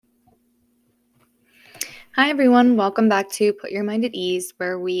Hi, everyone. Welcome back to Put Your Mind at Ease,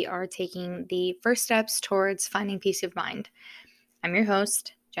 where we are taking the first steps towards finding peace of mind. I'm your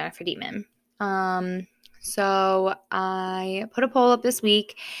host, Jennifer Dietman. So I put a poll up this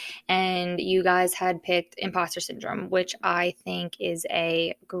week, and you guys had picked imposter syndrome, which I think is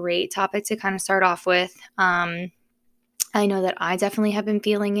a great topic to kind of start off with. I know that I definitely have been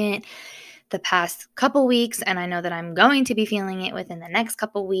feeling it the past couple weeks, and I know that I'm going to be feeling it within the next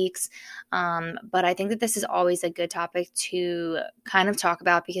couple weeks. But I think that this is always a good topic to kind of talk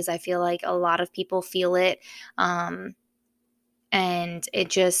about because I feel like a lot of people feel it, and it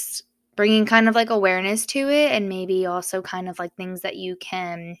just bringing kind of like awareness to it, and maybe also kind of like things that you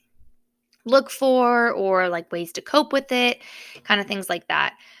can look for or like ways to cope with it, kind of things like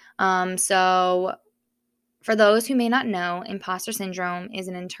that. So for those who may not know, imposter syndrome is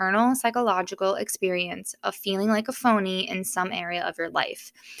an internal psychological experience of feeling like a phony in some area of your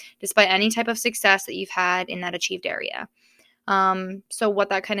life, despite any type of success that you've had in that achieved area. So what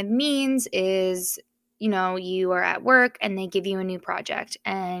that kind of means is, you are at work and they give you a new project,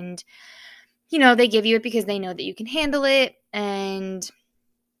 and, they give you it because they know that you can handle it. And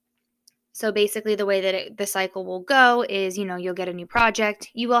so basically the way that the cycle will go is, you'll get a new project.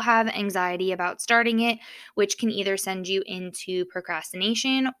 You will have anxiety about starting it, which can either send you into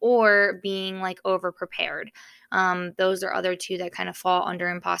procrastination or being like over prepared. Those are other two that kind of fall under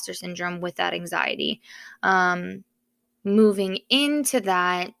imposter syndrome with that anxiety. Moving into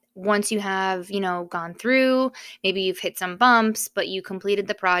that, once you have, gone through, maybe you've hit some bumps, but you completed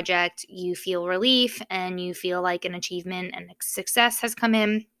the project, you feel relief and you feel like an achievement and success has come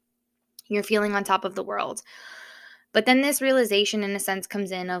in. You're feeling on top of the world. But then this realization in a sense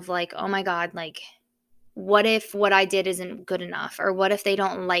comes in of like, oh my God, like, what if what I did isn't good enough? Or what if they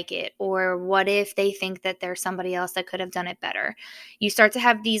don't like it? Or what if they think that there's somebody else that could have done it better? You start to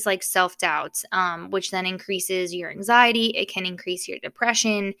have these like self-doubts, which then increases your anxiety. It can increase your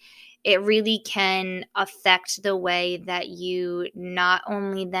depression. It really can affect the way that you not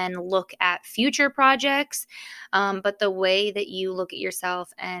only then look at future projects, but the way that you look at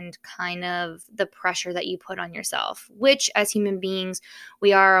yourself and kind of the pressure that you put on yourself, which as human beings,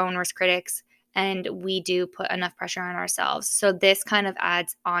 we are our own worst critics and we do put enough pressure on ourselves. So this kind of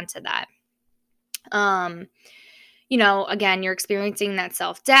adds on to that. Again, you're experiencing that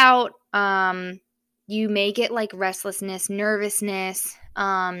self-doubt. You may get like restlessness, nervousness,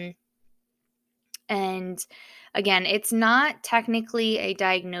 and again, it's not technically a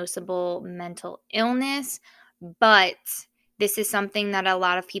diagnosable mental illness, but this is something that a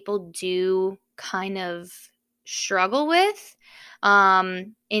lot of people do kind of struggle with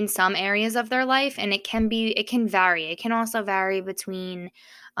in some areas of their life. And it can vary. It can also vary between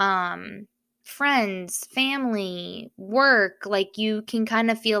friends, family, work. Like you can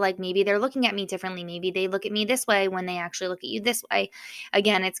kind of feel like maybe they're looking at me differently. Maybe they look at me this way when they actually look at you this way.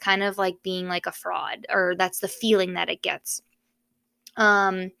 Again, it's kind of like being like a fraud, or that's the feeling that it gets.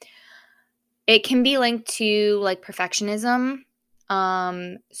 It can be linked to like perfectionism.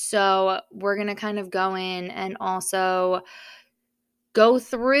 So we're going to kind of go in and also go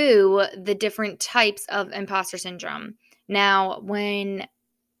through the different types of imposter syndrome. Now, when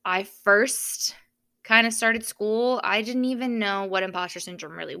I first kind of started school, I didn't even know what imposter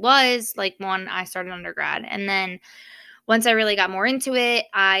syndrome really was. Like when I started undergrad. And then once I really got more into it,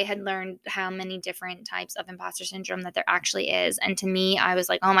 I had learned how many different types of imposter syndrome that there actually is. And to me, I was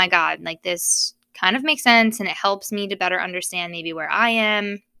like, oh my God, like this kind of makes sense. And it helps me to better understand maybe where I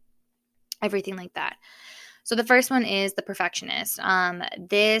am, everything like that. So the first one is the perfectionist.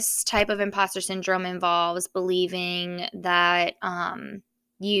 This type of imposter syndrome involves believing that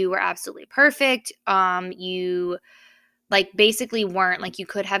you were absolutely perfect. You like basically weren't, like you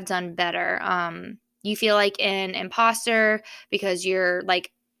could have done better. You feel like an imposter because you're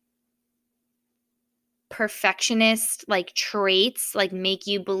like perfectionist like traits like make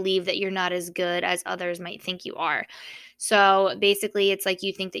you believe that you're not as good as others might think you are. So basically it's like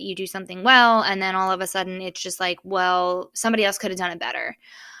you think that you do something well, and then all of a sudden it's just like, well, somebody else could have done it better.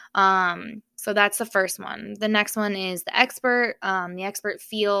 So that's the first one. The next one is the expert. The expert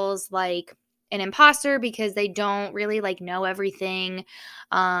feels like an imposter because they don't really like know everything.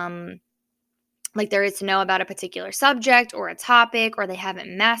 Like there is to know about a particular subject or a topic, or they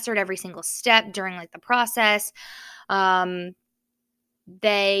haven't mastered every single step during like the process.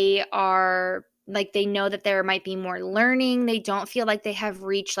 They are like, they know that there might be more learning. They don't feel like they have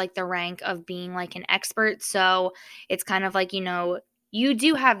reached like the rank of being like an expert. So it's kind of like, you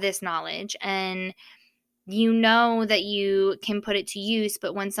do have this knowledge and you know that you can put it to use,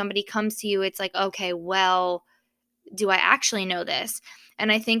 but when somebody comes to you, it's like, okay, well, do I actually know this?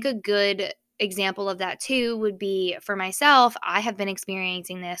 And I think a good example of that too would be for myself. I have been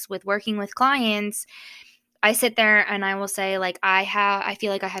experiencing this with working with clients. I sit there and I will say, like, I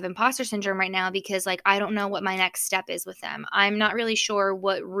feel like I have imposter syndrome right now because, like, I don't know what my next step is with them. I'm not really sure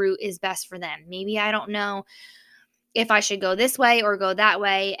what route is best for them. Maybe I don't know if I should go this way or go that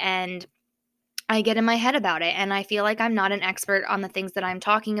way. And I get in my head about it, and I feel like I'm not an expert on the things that I'm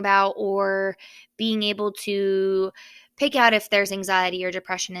talking about, or being able to pick out if there's anxiety or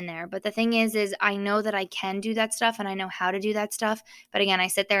depression in there. But the thing is I know that I can do that stuff and I know how to do that stuff. But again, I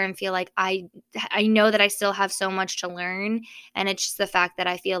sit there and feel like I know that I still have so much to learn, and it's just the fact that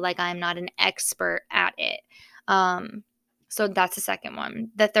I feel like I'm not an expert at it. So that's the second one.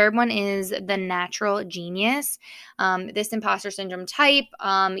 The third one is the natural genius. This imposter syndrome type,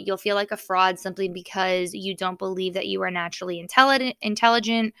 you'll feel like a fraud simply because you don't believe that you are naturally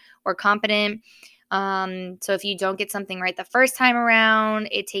intelligent or competent. So if you don't get something right the first time around,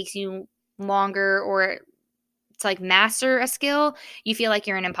 it takes you longer, or to like master a skill, you feel like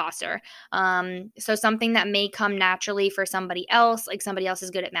you're an imposter. So something that may come naturally for somebody else, like somebody else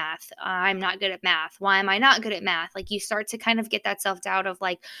is good at math. I'm not good at math. Why am I not good at math? Like you start to kind of get that self-doubt of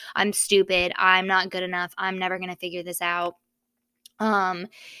like, I'm stupid. I'm not good enough. I'm never going to figure this out.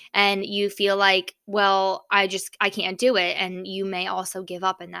 And you feel like, well, I can't do it. And you may also give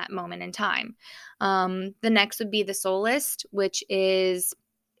up in that moment in time. The next would be the soulist, which is,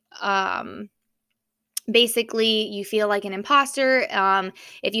 basically, you feel like an imposter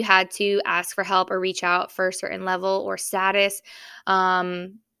if you had to ask for help or reach out for a certain level or status.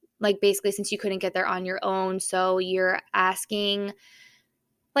 Like basically, since you couldn't get there on your own, so you're asking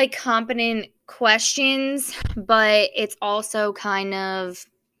like competent questions, but it's also kind of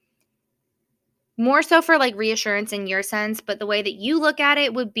more so for like reassurance in your sense. But the way that you look at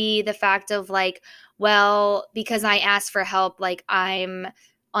it would be the fact of like, well, because I asked for help, like I'm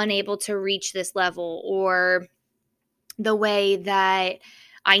unable to reach this level, or the way that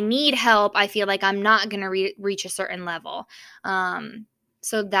I need help, I feel like I'm not going to reach a certain level.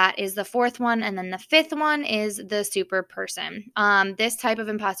 So that is the fourth one. And then the fifth one is the super person. This type of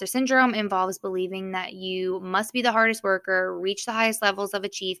imposter syndrome involves believing that you must be the hardest worker, reach the highest levels of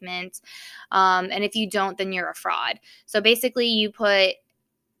achievement. And if you don't, then you're a fraud. So basically you put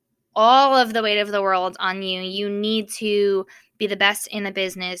all of the weight of the world on you. You need to be the best in the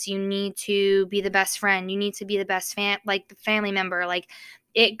business. You need to be the best friend. You need to be the best family member. Like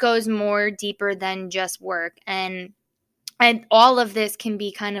it goes more deeper than just work. And all of this can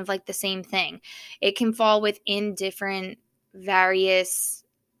be kind of like the same thing. It can fall within different various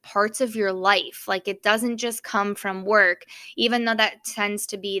parts of your life. Like it doesn't just come from work, even though that tends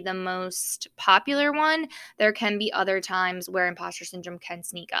to be the most popular one. There can be other times where imposter syndrome can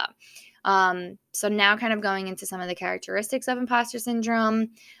sneak up. So now kind of going into some of the characteristics of imposter syndrome,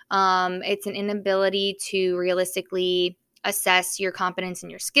 it's an inability to realistically assess your competence and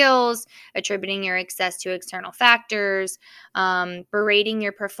your skills, attributing your success to external factors, berating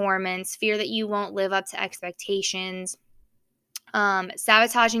your performance, fear that you won't live up to expectations,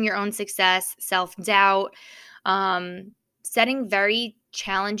 sabotaging your own success, self-doubt, setting very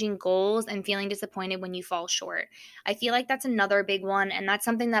challenging goals and feeling disappointed when you fall short. I feel like that's another big one, and that's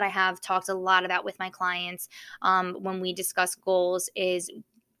something that I have talked a lot about with my clients when we discuss goals is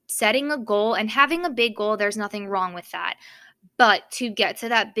setting a goal and having a big goal. There's nothing wrong with that. But to get to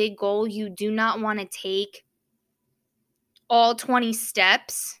that big goal, you do not want to take all 20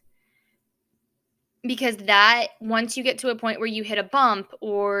 steps, because that once you get to a point where you hit a bump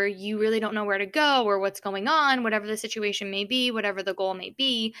or you really don't know where to go or what's going on, whatever the situation may be, whatever the goal may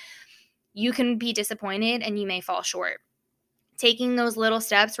be, you can be disappointed and you may fall short. Taking those little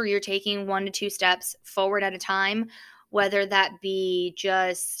steps where you're taking 1 to 2 steps forward at a time, whether that be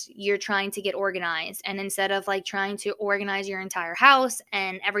just you're trying to get organized, and instead of like trying to organize your entire house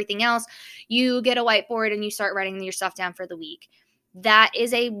and everything else, you get a whiteboard and you start writing your stuff down for the week. That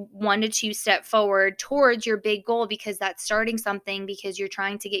is a 1 to 2 step forward towards your big goal, because that's starting something, because you're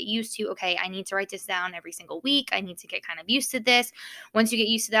trying to get used to, okay, I need to write this down every single week. I need to get kind of used to this. Once you get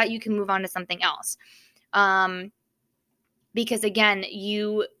used to that, you can move on to something else. Because again,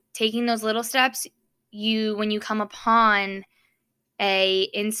 you taking those little steps, when you come upon a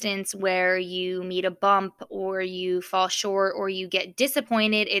instance where you meet a bump or you fall short or you get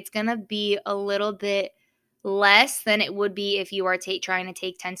disappointed, it's going to be a little bit less than it would be if you are trying to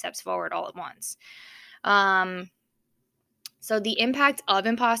take 10 steps forward all at once. So the impact of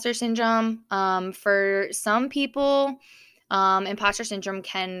imposter syndrome, for some people, imposter syndrome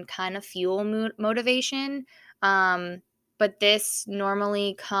can kind of fuel motivation. But this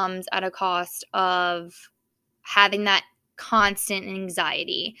normally comes at a cost of having that constant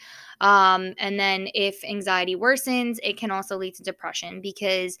anxiety. And then if anxiety worsens, it can also lead to depression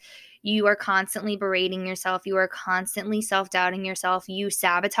because you are constantly berating yourself. You are constantly self-doubting yourself. You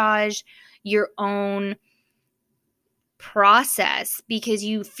sabotage your own process because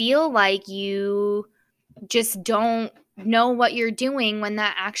you feel like you just don't know what you're doing when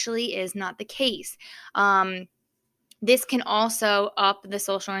that actually is not the case. This can also up the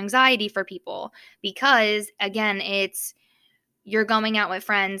social anxiety for people because, again, you're going out with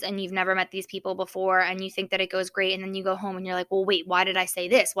friends and you've never met these people before and you think that it goes great, and then you go home and you're like, well, wait, why did I say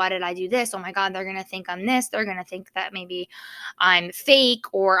this? Why did I do this? Oh my God, they're going to think I'm this. They're going to think that maybe I'm fake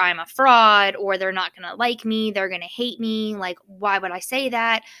or I'm a fraud or they're not going to like me. They're going to hate me. Like, why would I say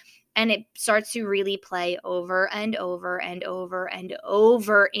that? And it starts to really play over and over and over and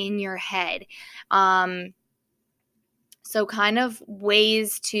over in your head. So kind of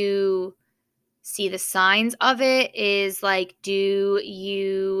ways to see the signs of it is like, do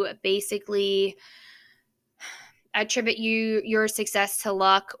you basically attribute your success to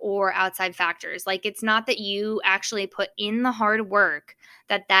luck or outside factors? Like, it's not that you actually put in the hard work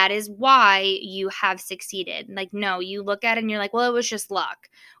that is why you have succeeded. Like, no, you look at it and you're like, well, it was just luck,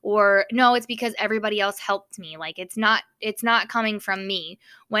 or no, it's because everybody else helped me. Like, it's not coming from me,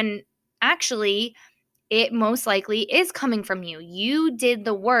 when actually it most likely is coming from you. You did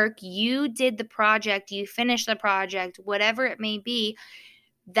the work, you did the project, you finished the project, whatever it may be.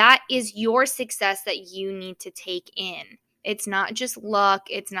 That is your success that you need to take in. It's not just luck.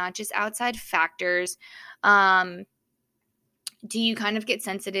 It's not just outside factors. Do you kind of get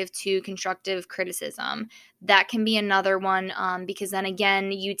sensitive to constructive criticism? That can be another one, because then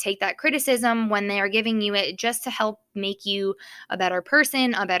again, you take that criticism when they are giving you it just to help make you a better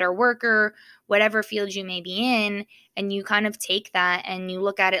person, a better worker, whatever field you may be in, and you kind of take that and you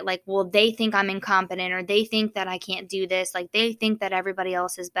look at it like, well, they think I'm incompetent, or they think that I can't do this, like they think that everybody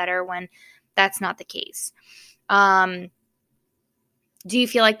else is better, when that's not the case. Do you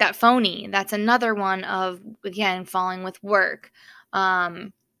feel like that phony? That's another one of, again, falling with work.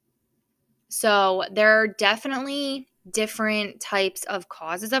 So there are definitely different types of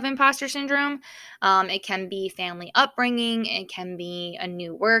causes of imposter syndrome. It can be family upbringing. It can be a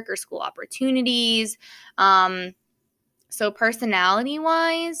new work or school opportunities. So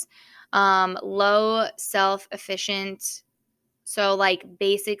personality-wise, low self-efficient, so like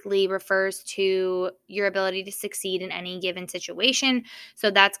basically refers to your ability to succeed in any given situation. So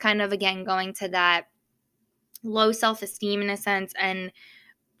that's kind of, again, going to that low self-esteem in a sense and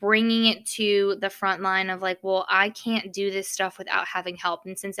bringing it to the front line of like, well, I can't do this stuff without having help.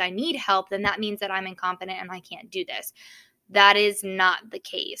 And since I need help, then that means that I'm incompetent and I can't do this. That is not the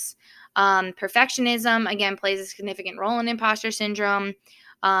case. Perfectionism, again, plays a significant role in imposter syndrome.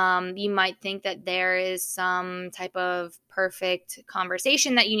 You might think that there is some type of perfect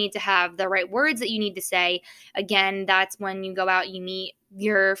conversation that you need to have, the right words that you need to say. Again, that's when you go out, you meet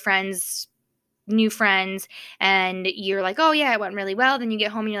your friends, new friends, and you're like, oh yeah, it went really well. Then you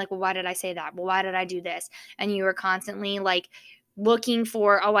get home and you're like, well, why did I say that? Well, why did I do this? And you are constantly like looking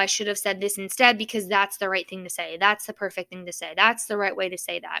for, oh, I should have said this instead because that's the right thing to say. That's the perfect thing to say. That's the right way to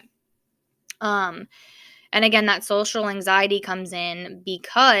say that. And again, that social anxiety comes in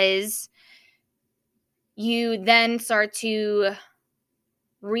because you then start to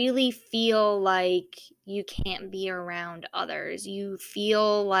really feel like you can't be around others. You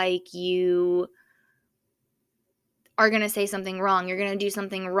feel like you are going to say something wrong. You're going to do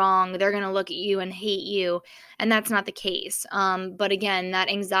something wrong. They're going to look at you and hate you. And that's not the case. But again, that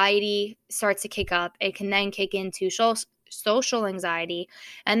anxiety starts to kick up. It can then kick into social anxiety.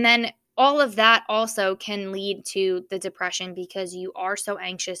 And then all of that also can lead to the depression because you are so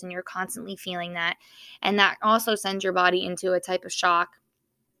anxious and you're constantly feeling that. And that also sends your body into a type of shock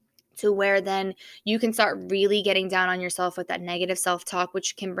to where then you can start really getting down on yourself with that negative self-talk,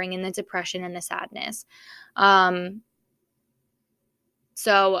 which can bring in the depression and the sadness.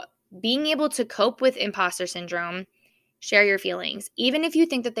 So being able to cope with imposter syndrome, share your feelings. Even if you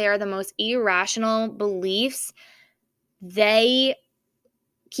think that they are the most irrational beliefs,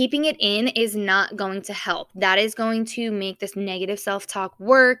 keeping it in is not going to help. That is going to make this negative self-talk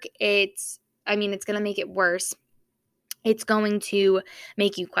work. It's going to make it worse. It's going to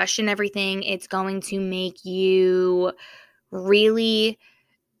make you question everything. It's going to make you really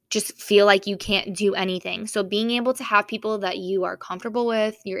just feel like you can't do anything. So being able to have people that you are comfortable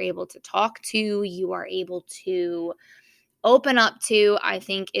with, you're able to talk to, you are able to open up to, I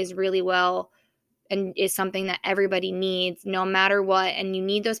think is really well and is something that everybody needs no matter what. And you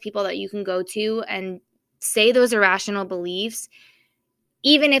need those people that you can go to and say those irrational beliefs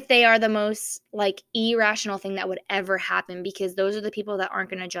even if they are the most like irrational thing that would ever happen, because those are the people that aren't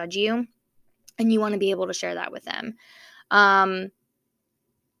going to judge you, and you want to be able to share that with them.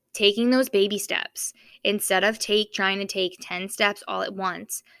 Taking those baby steps instead of trying to take 10 steps all at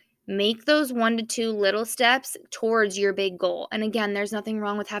once. Make those 1 to 2 little steps towards your big goal. And again, there's nothing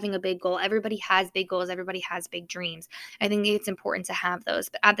wrong with having a big goal. Everybody has big goals. Everybody has big dreams. I think it's important to have those.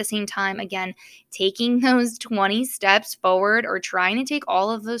 But at the same time, again, taking those 20 steps forward, or trying to take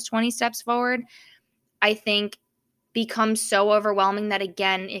all of those 20 steps forward, I think becomes so overwhelming that,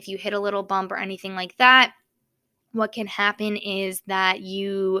 again, if you hit a little bump or anything like that, what can happen is that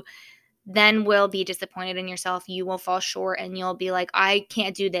you then will be disappointed in yourself. You will fall short and you'll be like, I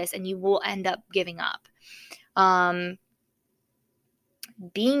can't do this. And you will end up giving up.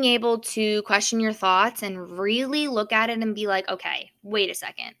 Being able to question your thoughts and really look at it and be like, okay, wait a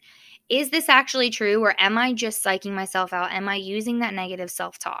second. Is this actually true, or am I just psyching myself out? Am I using that negative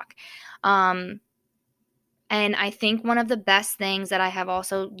self-talk? And I think one of the best things that I have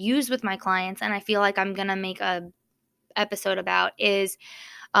also used with my clients, and I feel like I'm going to make a episode about, is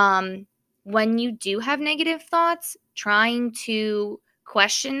when you do have negative thoughts, trying to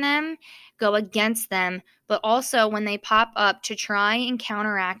question them, go against them, but also when they pop up, to try and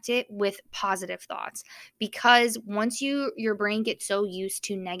counteract it with positive thoughts. Because once your brain gets so used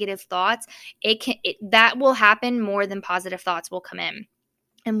to negative thoughts, that will happen more than positive thoughts will come in.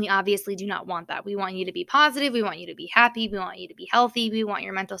 And we obviously do not want that. We want you to be positive. We want you to be happy. We want you to be healthy. We want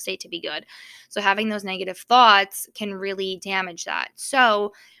your mental state to be good. So having those negative thoughts can really damage that.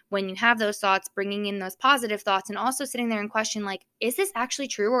 So when you have those thoughts, bringing in those positive thoughts, and also sitting there and question, like, is this actually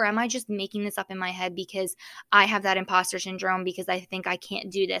true, or am I just making this up in my head because I have that imposter syndrome, because I think I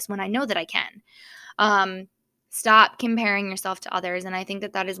can't do this when I know that I can? Stop comparing yourself to others. And I think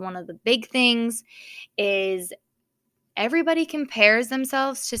that is one of the big things, is everybody compares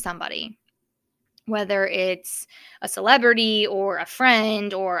themselves to somebody, whether it's a celebrity or a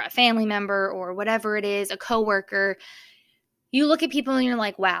friend or a family member or whatever it is, a coworker. You look at people and you're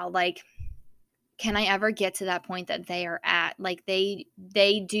like, wow, like, can I ever get to that point that they are at? Like, they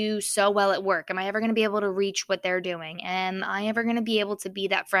do so well at work. Am I ever going to be able to reach what they're doing? Am I ever going to be able to be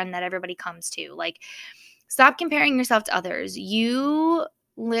that friend that everybody comes to? Like, stop comparing yourself to others. You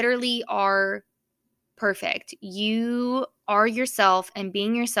literally are perfect. You are yourself, and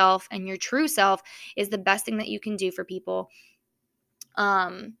being yourself and your true self is the best thing that you can do for people.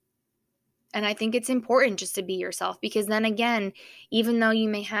 And I think it's important just to be yourself, because then again, even though you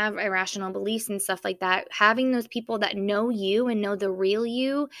may have irrational beliefs and stuff like that, having those people that know you and know the real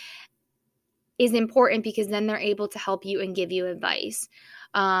you is important, because then they're able to help you and give you advice.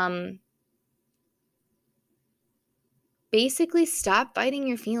 Basically, stop fighting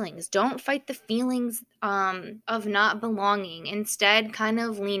your feelings. Don't fight the feelings of not belonging. Instead, kind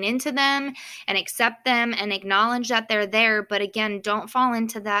of lean into them and accept them and acknowledge that they're there. But again, don't fall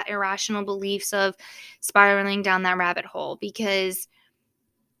into that irrational beliefs of spiraling down that rabbit hole, because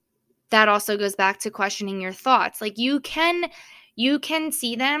that also goes back to questioning your thoughts. Like, you can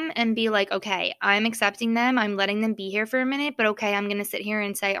see them and be like, okay, I'm accepting them. I'm letting them be here for a minute. But okay, I'm going to sit here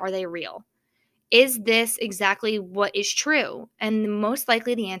and say, are they real? Is this exactly what is true? And most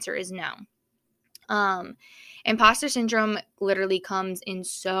likely the answer is no. Imposter syndrome literally comes in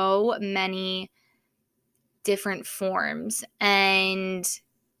so many different forms, and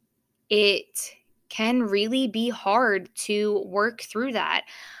it can really be hard to work through that.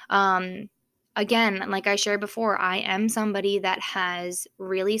 Again, like I shared before, I am somebody that has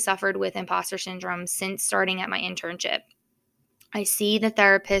really suffered with imposter syndrome since starting at my internship. I see the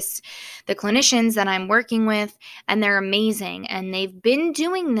therapists, the clinicians that I'm working with, and they're amazing. And they've been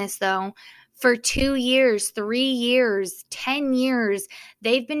doing this, though, for 2 years, 3 years, 10 years.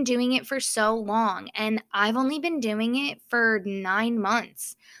 They've been doing it for so long. And I've only been doing it for 9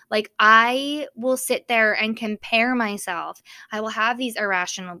 months. Like, I will sit there and compare myself. I will have these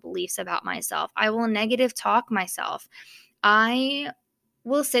irrational beliefs about myself. I will negative talk myself. I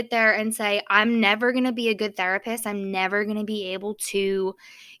will sit there and say, I'm never going to be a good therapist. I'm never going to be able to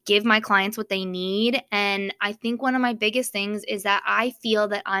give my clients what they need. And I think one of my biggest things is that I feel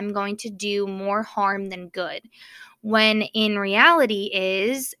that I'm going to do more harm than good. When in reality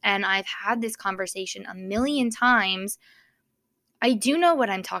is, and I've had this conversation a million times, I do know what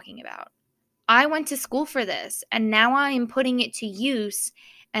I'm talking about. I went to school for this, and now I am putting it to use.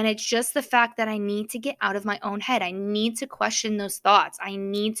 And it's just the fact that I need to get out of my own head. I need to question those thoughts. I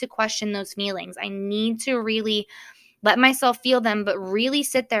need to question those feelings. I need to really let myself feel them, but really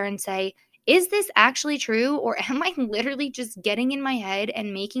sit there and say, is this actually true? Or am I literally just getting in my head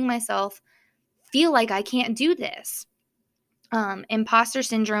and making myself feel like I can't do this? Imposter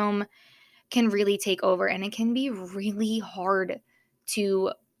syndrome can really take over, and it can be really hard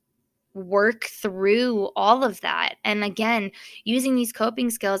to work through all of that. And again, using these coping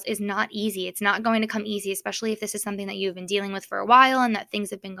skills is not easy. It's not going to come easy, especially if this is something that you've been dealing with for a while and that things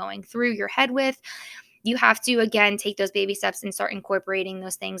have been going through your head with. You have to, again, take those baby steps and start incorporating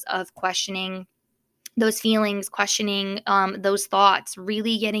those things of questioning those feelings, questioning those thoughts,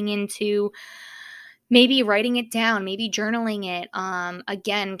 really getting into maybe writing it down, maybe journaling it.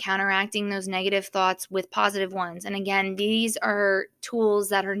 Again, counteracting those negative thoughts with positive ones. And again, these are tools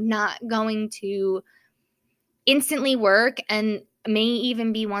that are not going to instantly work and may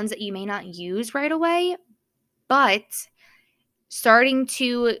even be ones that you may not use right away, but starting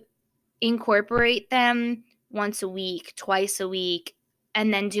to incorporate them once a week, twice a week,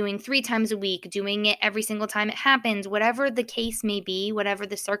 and then doing 3 times a week, doing it every single time it happens, whatever the case may be, whatever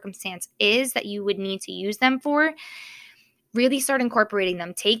the circumstance is that you would need to use them for, really start incorporating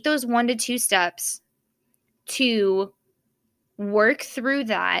them. Take those 1 to 2 steps to work through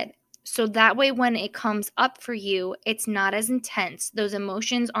that. So that way, when it comes up for you, it's not as intense. Those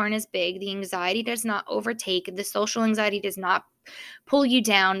emotions aren't as big. The anxiety does not overtake. The social anxiety does not pull you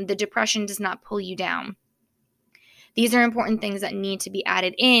down. The depression does not pull you down. These are important things that need to be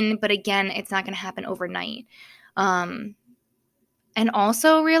added in, but again, it's not going to happen overnight. And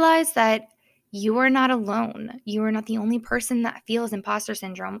also realize that you are not alone. You are not the only person that feels imposter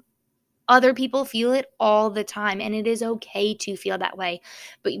syndrome. Other people feel it all the time, and it is okay to feel that way.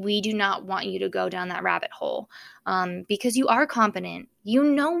 But we do not want you to go down that rabbit hole because you are competent. You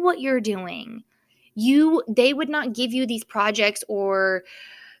know what you're doing. They would not give you these projects or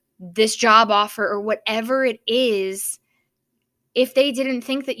this job offer or whatever it is if they didn't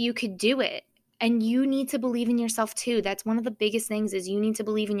think that you could do it. And you need to believe in yourself too. That's one of the biggest things, is you need to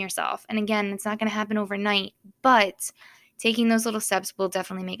believe in yourself. And again, it's not going to happen overnight, but taking those little steps will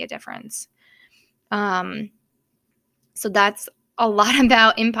definitely make a difference. So that's a lot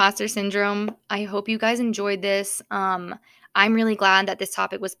about imposter syndrome. I hope you guys enjoyed this. I'm really glad that this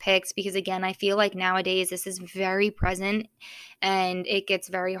topic was picked because, again, I feel like nowadays this is very present and it gets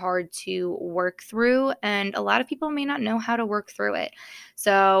very hard to work through, and a lot of people may not know how to work through it.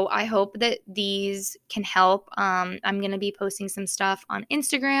 So I hope that these can help. I'm going to be posting some stuff on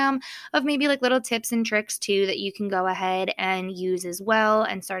Instagram of maybe like little tips and tricks too that you can go ahead and use as well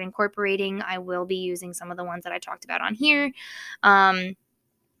and start incorporating. I will be using some of the ones that I talked about on here.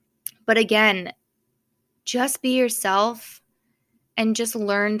 But again, just be yourself and just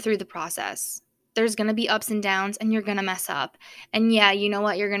learn through the process. There's going to be ups and downs, and you're going to mess up. And yeah, you know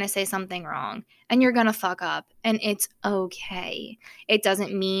what? You're going to say something wrong, and you're going to fuck up, and it's okay. It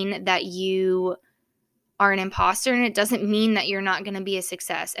doesn't mean that you are an imposter, and it doesn't mean that you're not going to be a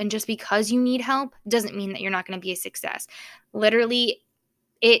success. And just because you need help doesn't mean that you're not going to be a success. Literally,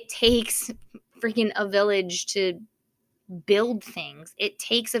 it takes freaking a village to build things. It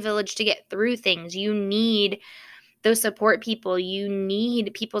takes a village to get through things. You need those support people. You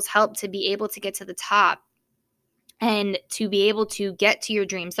need people's help to be able to get to the top and to be able to get to your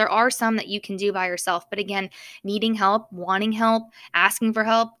dreams. There are some that you can do by yourself, but again, needing help, wanting help, asking for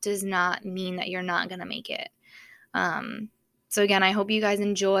help does not mean that you're not going to make it. So again, I hope you guys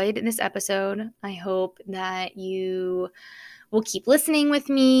enjoyed this episode. I hope that you will keep listening with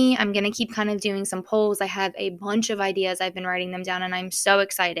me. I'm going to keep kind of doing some polls. I have a bunch of ideas. I've been writing them down, and I'm so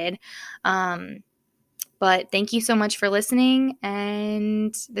excited. But thank you so much for listening,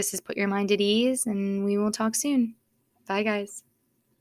 and this is Put Your Mind at Ease, and we will talk soon. Bye, guys.